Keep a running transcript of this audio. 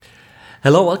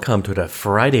Hello, welcome to the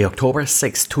Friday, October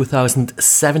 6,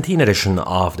 2017 edition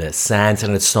of the SANS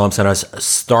Internet Storm Center's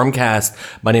StormCast.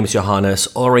 My name is Johannes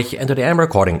Ulrich and today I'm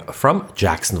recording from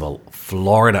Jacksonville,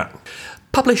 Florida.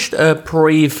 Published a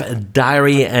brief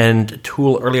diary and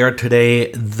tool earlier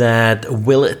today that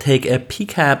will take a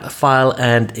PCAP file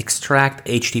and extract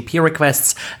HTTP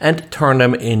requests and turn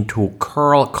them into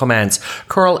curl commands.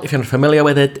 Curl, if you're not familiar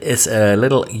with it, is a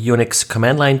little Unix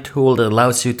command line tool that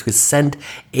allows you to send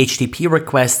HTTP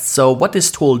requests. So what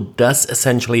this tool does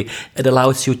essentially, it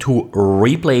allows you to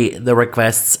replay the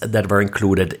requests that were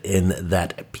included in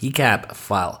that PCAP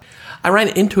file. I ran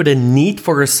into the need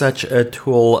for such a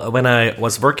tool when I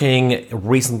was working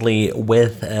recently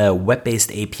with a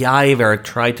web-based API where I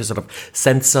tried to sort of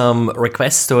send some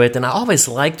requests to it, and I always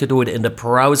like to do it in the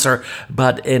browser,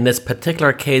 but in this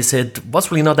particular case it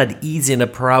was really not that easy in the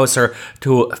browser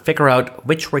to figure out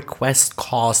which request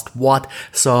cost what,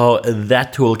 so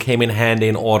that tool came in handy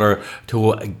in order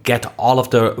to get all of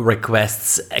the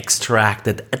requests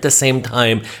extracted at the same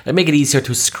time and make it easier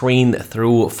to screen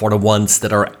through for the ones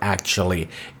that are actually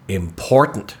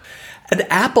important. And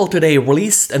Apple today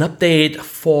released an update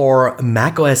for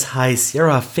macOS High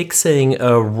Sierra fixing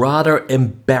a rather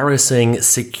embarrassing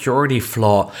security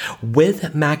flaw.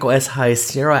 With macOS High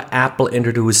Sierra, Apple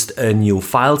introduced a new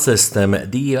file system,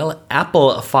 the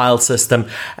Apple file system.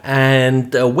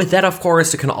 And with that, of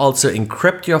course, you can also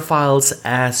encrypt your files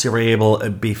as you were able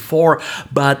before.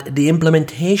 But the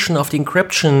implementation of the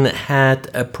encryption had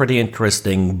a pretty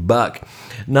interesting bug.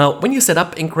 Now, when you set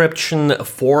up encryption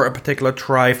for a particular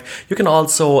drive, you can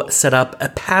also set up a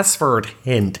password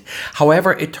hint.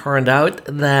 However, it turned out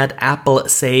that Apple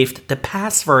saved the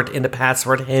password in the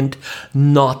password hint,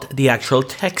 not the actual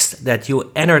text that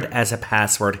you entered as a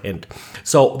password hint.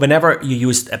 So whenever you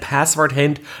used a password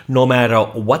hint, no matter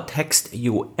what text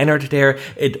you entered there,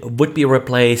 it would be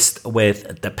replaced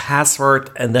with the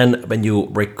password. And then when you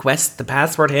request the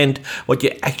password hint, what you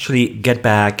actually get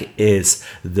back is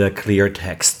the clear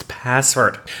text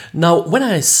password. Now, when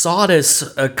I saw this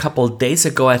a couple days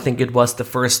ago, I think it was the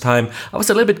first time, I was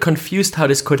a little bit confused how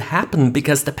this could happen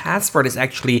because the password is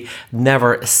actually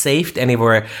never saved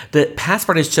anywhere. The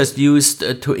password is just used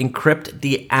to encrypt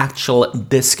the actual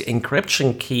disk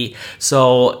encryption key.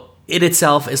 So it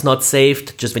itself is not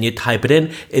saved. Just when you type it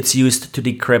in, it's used to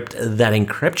decrypt that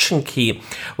encryption key.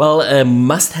 Well,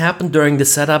 must happen during the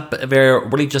setup where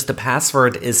really just the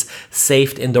password is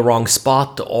saved in the wrong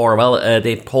spot, or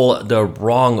they pull the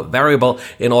wrong variable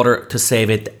in order to save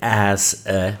it as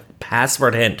a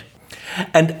password hint.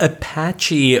 And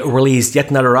Apache released yet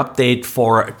another update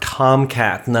for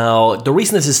Tomcat. Now, the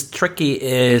reason this is tricky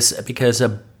is because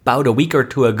about a week or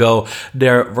two ago,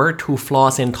 there were two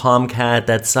flaws in Tomcat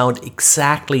that sound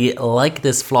exactly like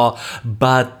this flaw,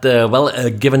 but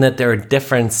given that there are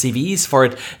different CVEs for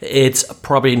it, it's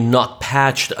probably not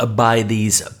patched by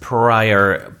these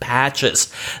prior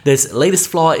patches. This latest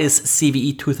flaw is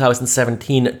CVE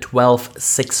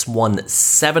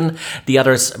 2017-12617. The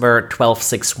others were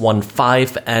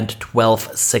 12615 and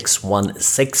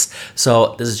 12616.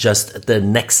 So this is just the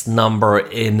next number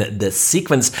in the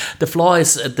sequence. The flaw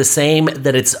is the same,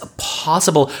 that it's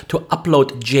possible to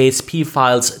upload JSP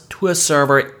files to a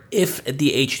server if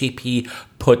the HTTP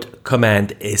put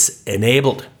command is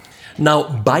enabled. Now,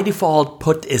 by default,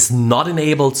 put is not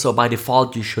enabled, so by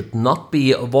default you should not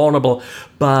be vulnerable,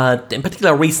 but in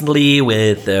particular recently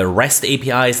with REST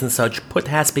APIs and such, put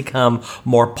has become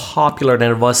more popular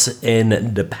than it was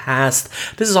in the past.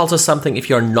 This is also something, if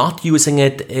you're not using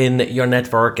it in your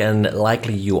network, and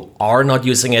likely you are not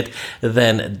using it,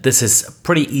 then this is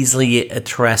pretty easily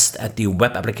addressed at the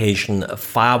web application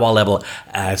firewall level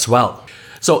as well.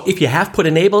 So if you have put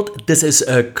enabled, this is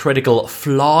a critical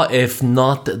flaw. If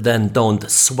not, then don't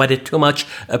sweat it too much.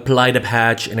 Apply the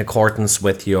patch in accordance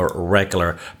with your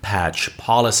regular patch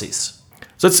policies.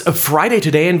 So it's a Friday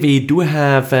today, and we do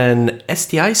have an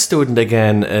STI student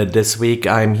again this week.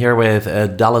 I'm here with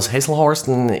Dallas Hazelhorst,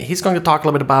 and he's going to talk a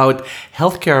little bit about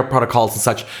healthcare protocols and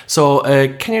such. So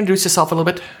can you introduce yourself a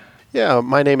little bit? Yeah,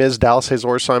 my name is Dallas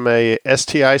Hazelhorst. I'm a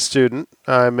STI student.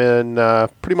 I'm in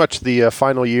pretty much the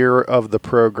final year of the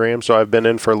program, so I've been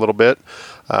in for a little bit.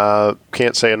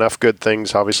 Can't say enough good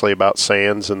things, obviously, about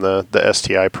SANS and the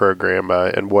STI program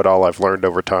and what all I've learned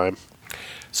over time.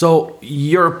 So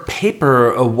your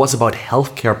paper was about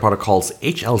healthcare protocols,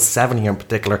 HL7 here in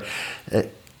particular.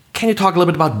 Can you talk a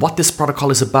little bit about what this protocol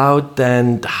is about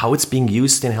and how it's being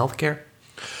used in healthcare?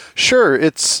 Sure.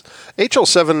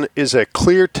 HL7 is a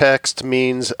clear text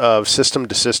means of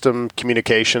system-to-system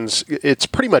communications. It's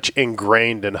pretty much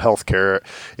ingrained in healthcare.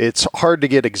 It's hard to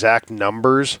get exact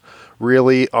numbers,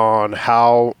 really, on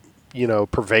how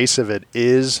pervasive it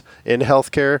is in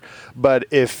healthcare. But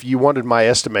if you wanted my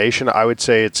estimation, I would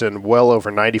say it's in well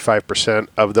over 95%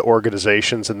 of the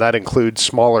organizations, and that includes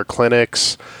smaller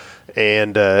clinics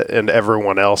and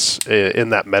everyone else in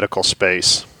that medical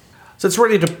space. So it's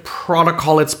really the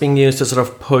protocol that's being used to sort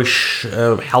of push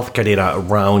healthcare data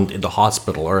around in the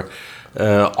hospital, or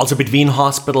also between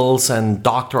hospitals and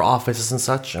doctor offices and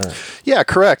such? Or? Yeah,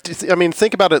 correct. I mean,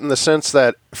 think about it in the sense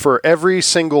that for every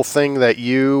single thing that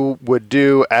you would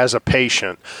do as a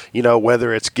patient,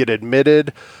 whether it's get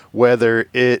admitted, whether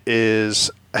it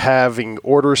is having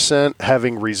orders sent,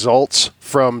 having results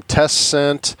from tests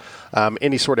sent,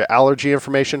 any sort of allergy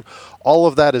information, all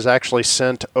of that is actually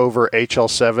sent over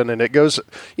HL7, and it goes,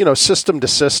 system to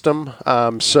system.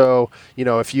 So,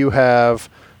 if you have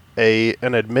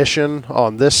an admission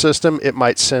on this system, it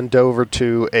might send over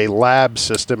to a lab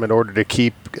system in order to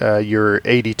keep your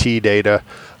ADT data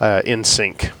in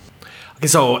sync. Okay,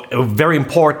 so very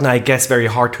important, I guess, very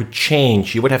hard to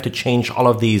change. You would have to change all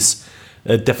of these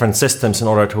different systems in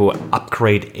order to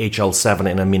upgrade HL7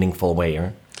 in a meaningful way,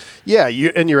 right? Yeah,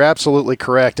 you're absolutely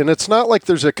correct. And it's not like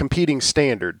there's a competing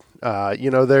standard.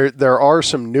 There are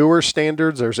some newer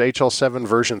standards. There's HL7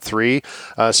 version 3.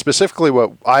 Specifically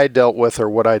what I dealt with, or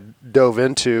what I dove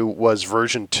into, was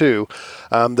version 2.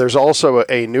 There's also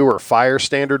a newer FHIR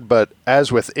standard, but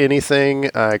as with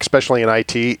anything, especially in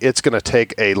IT, it's going to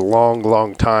take a long,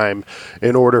 long time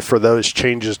in order for those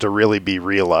changes to really be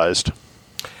realized.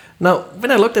 Now, when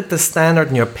I looked at the standard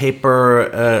in your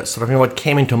paper, what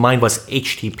came into mind was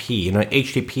HTTP.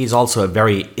 HTTP is also a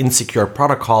very insecure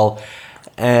protocol,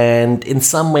 and in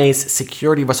some ways,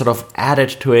 security was sort of added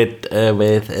to it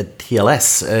with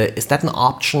TLS. Is that an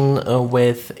option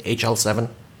with HL7?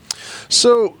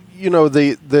 So,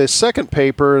 the second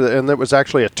paper, and that was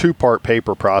actually a 2-part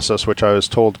paper process, which I was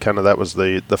told that was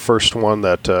the first one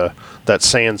that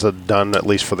SANS had done, at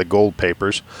least for the gold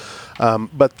papers.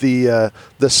 But the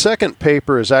second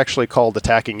paper is actually called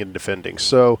Attacking and Defending.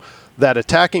 So that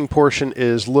attacking portion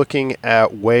is looking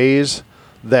at ways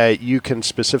that you can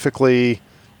specifically,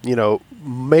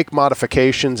 make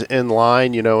modifications in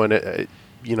line, and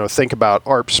think about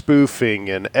ARP spoofing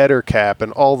and EtherCap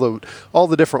and all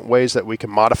the different ways that we can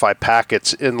modify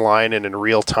packets in line and in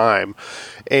real time.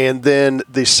 And then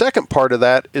the second part of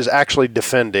that is actually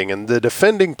defending, and the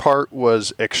defending part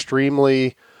was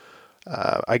extremely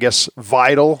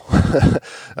vital,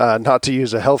 not to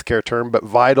use a healthcare term, but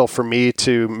vital for me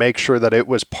to make sure that it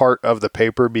was part of the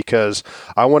paper, because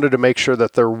I wanted to make sure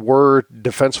that there were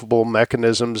defensible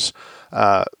mechanisms,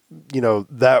 that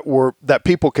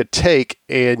people could take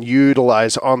and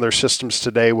utilize on their systems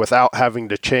today without having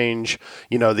to change,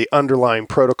 the underlying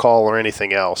protocol or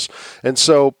anything else. And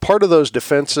so part of those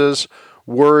defenses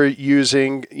we're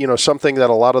using, something that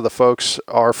a lot of the folks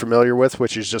are familiar with,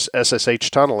 which is just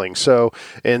SSH tunneling. So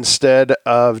instead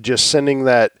of just sending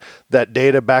that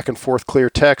data back and forth clear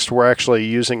text, we're actually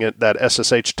using that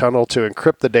SSH tunnel to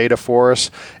encrypt the data for us.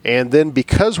 And then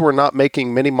because we're not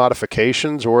making many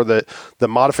modifications, or the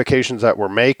modifications that we're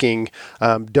making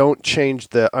don't change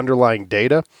the underlying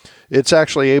data, it's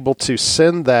actually able to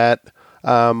send that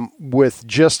with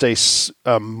just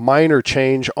a minor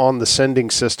change on the sending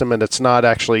system, and it's not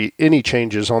actually any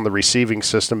changes on the receiving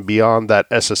system beyond that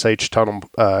SSH tunnel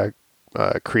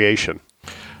creation.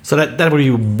 So that would be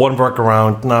one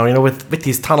workaround. Now, with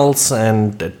these tunnels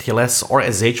and TLS or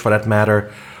SSH for that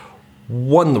matter,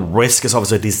 one risk is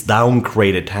obviously these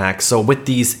downgrade attacks. So with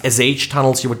these SSH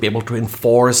tunnels, you would be able to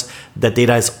enforce that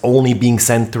data is only being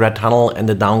sent through that tunnel, and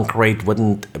the downgrade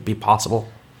wouldn't be possible?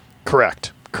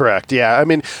 Correct. Yeah. I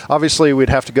mean, obviously, we'd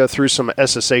have to go through some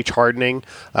SSH hardening,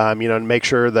 and make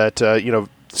sure that,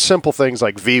 simple things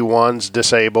like V1's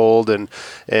disabled and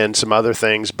some other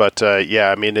things. But,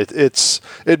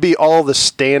 it'd be all the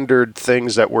standard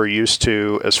things that we're used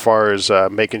to as far as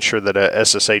making sure that a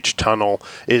SSH tunnel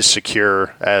is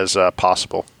secure as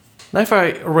possible. Now, if I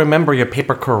remember your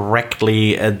paper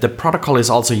correctly, the protocol is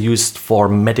also used for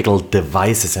medical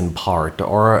devices in part,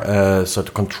 or so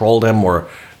to control them, or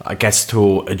I guess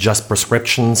to adjust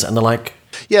prescriptions and the like?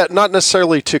 Yeah, not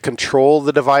necessarily to control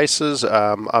the devices.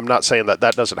 I'm not saying that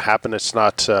doesn't happen. It's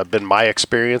not been my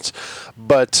experience.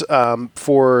 But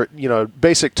for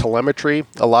basic telemetry,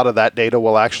 a lot of that data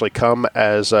will actually come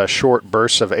as short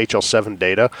bursts of HL7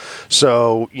 data.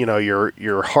 So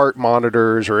your heart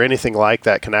monitors or anything like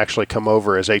that can actually come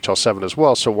over as HL7 as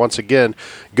well. So once again,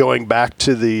 going back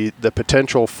to the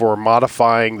potential for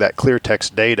modifying that clear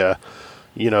text data,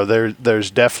 there's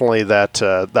definitely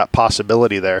that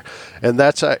possibility there, and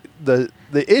that's the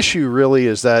issue. Really,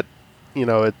 is that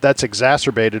that's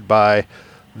exacerbated by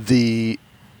the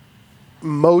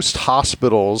most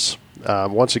hospitals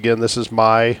once again, this is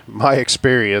my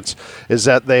experience, is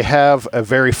that they have a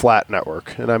very flat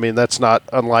network. And I mean, that's not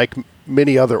unlike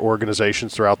many other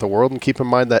organizations throughout the world. And keep in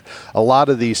mind that a lot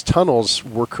of these tunnels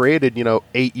were created,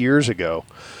 8 years ago.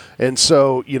 And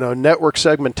so, network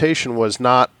segmentation was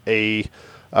not a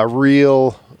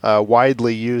real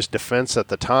widely used defense at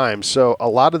the time. So a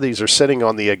lot of these are sitting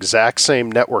on the exact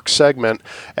same network segment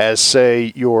as,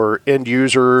 say, your end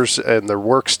users and their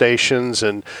workstations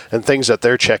and things that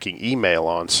they're checking email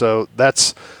on. So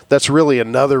that's really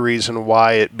another reason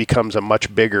why it becomes a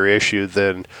much bigger issue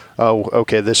than, oh,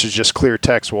 okay, this is just clear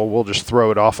text. Well, we'll just throw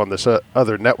it off on this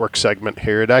other network segment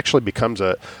here. It actually becomes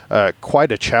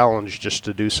quite a challenge just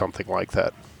to do something like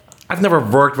that. I've never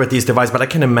worked with these devices, but I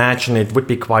can imagine it would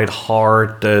be quite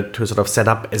hard to sort of set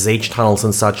up SH tunnels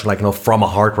and such, like from a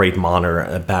heart rate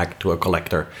monitor back to a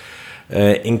collector.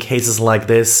 In cases like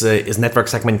this, is network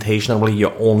segmentation really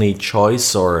your only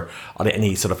choice, or are there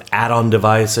any sort of add-on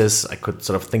devices? I could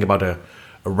sort of think about a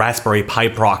Raspberry Pi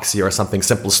proxy or something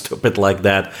simple, stupid like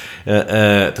that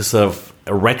to sort of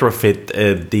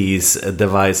retrofit these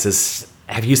devices.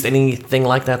 Have you used anything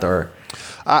like that, or?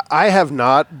 I have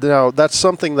not. No, that's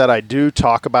something that I do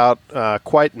talk about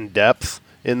quite in depth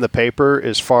in the paper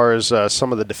as far as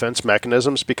some of the defense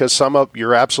mechanisms, because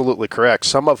you're absolutely correct.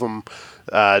 Some of them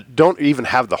don't even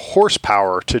have the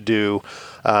horsepower to do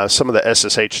some of the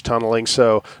SSH tunneling.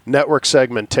 So network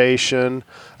segmentation,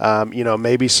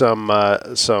 maybe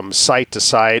some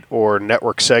site-to-site or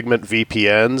network segment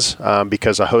VPNs,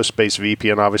 because a host-based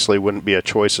VPN obviously wouldn't be a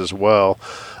choice as well.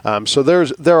 So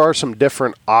there are some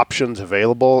different options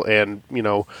available, and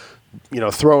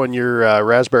throwing your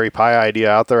Raspberry Pi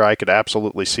idea out there, I could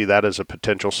absolutely see that as a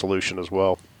potential solution as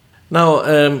well.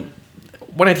 Now,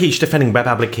 when I teach defending web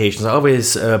applications, I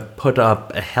always put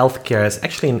up healthcare as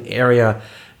actually an area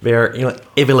where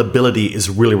availability is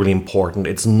really, really important.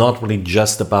 It's not really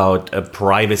just about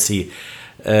privacy.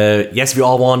 Yes, we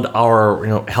all want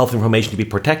our health information to be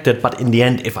protected, but in the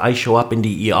end, if I show up in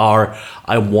the ER,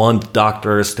 I want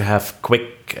doctors to have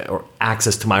quick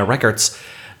access to my records.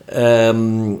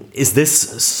 Is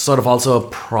this sort of also a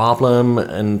problem,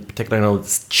 in particular,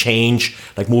 this change,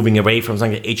 like moving away from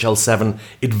something like HL7?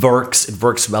 It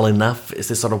works well enough. Is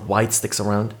this sort of why it sticks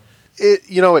around?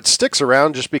 It sticks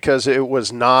around just because it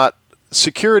was not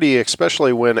security,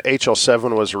 especially when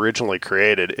HL7 was originally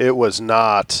created. It was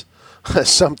not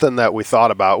something that we thought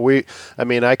about.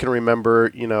 I can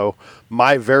remember,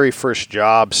 my very first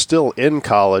job still in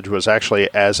college was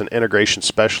actually as an integration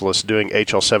specialist doing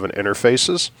HL7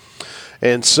 interfaces.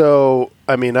 And so,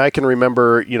 I can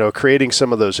remember, creating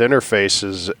some of those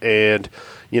interfaces, and,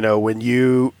 when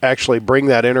you actually bring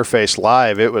that interface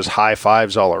live, it was high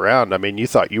fives all around. You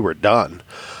thought you were done.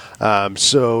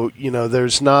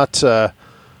 There's not,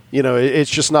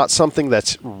 it's just not something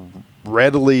that's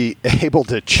readily able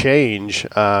to change,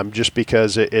 just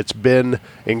because it's been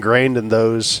ingrained in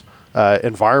those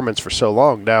environments for so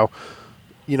long. Now,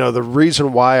 the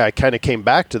reason why I kind of came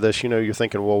back to this, you're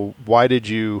thinking, well, why did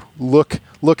you look at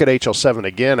HL7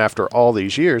 again after all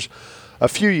these years? A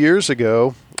few years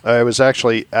ago, I was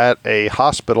actually at a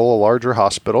hospital, a larger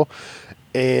hospital,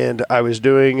 and I was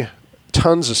doing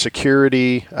tons of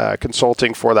security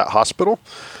consulting for that hospital.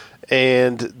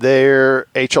 And their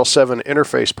HL7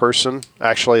 interface person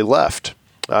actually left,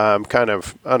 kind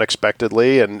of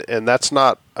unexpectedly, and that's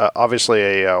not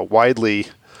obviously a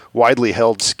widely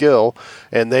held skill.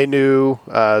 And they knew,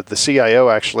 the CIO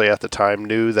actually at the time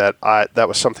knew that that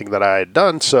was something that I had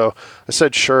done. So I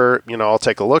said, sure, I'll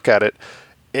take a look at it.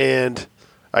 And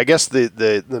I guess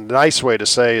the nice way to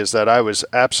say is that I was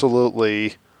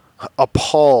absolutely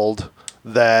appalled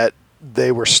that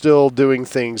they were still doing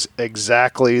things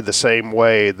exactly the same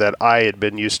way that I had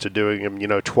been used to doing them,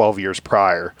 12 years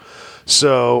prior.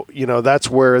 So, that's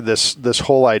where this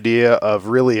whole idea of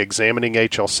really examining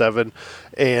HL7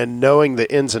 and knowing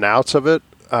the ins and outs of it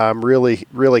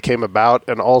really came about.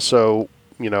 And also,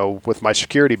 with my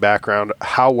security background,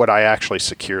 how would I actually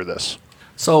secure this?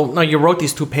 So now you wrote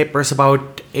these two papers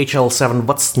about HL7.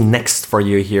 What's next for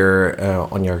you here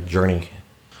on your journey?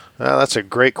 That's a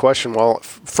great question. Well,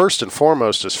 first and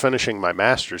foremost is finishing my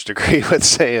master's degree with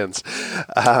SANS.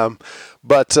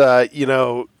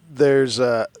 There's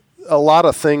a lot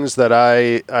of things that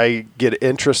I get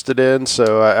interested in,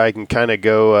 so I can kind of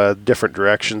go different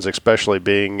directions, especially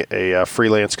being a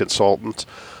freelance consultant.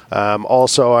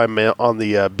 Also, I'm on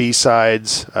the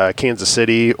B-Sides Kansas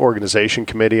City Organization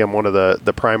Committee. I'm one of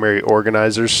the primary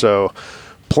organizers, so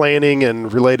planning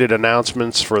and related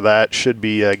announcements for that should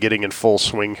be getting in full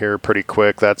swing here pretty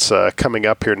quick. That's coming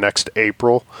up here next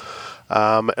April.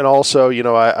 And also,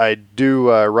 I do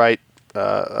write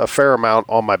a fair amount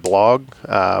on my blog,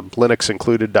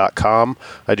 linuxincluded.com.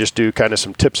 I just do kind of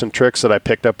some tips and tricks that I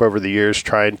picked up over the years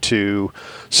trying to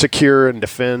secure and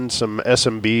defend some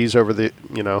SMBs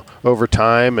over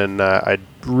time. And I'd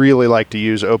really like to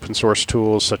use open source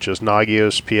tools such as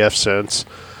Nagios, pfSense,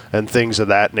 and things of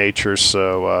that nature.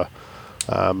 So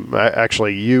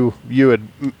you had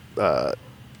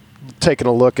taken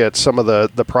a look at some of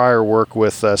the prior work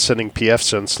with sending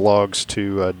pfSense logs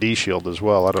to DShield as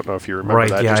well. I don't know if you remember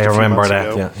that. Right, yeah, I remember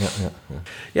that.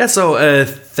 Yeah, so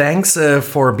thanks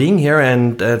for being here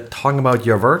and talking about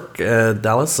your work,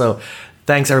 Dallas. So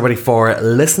thanks, everybody, for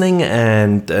listening,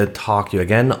 and talk to you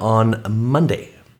again on Monday.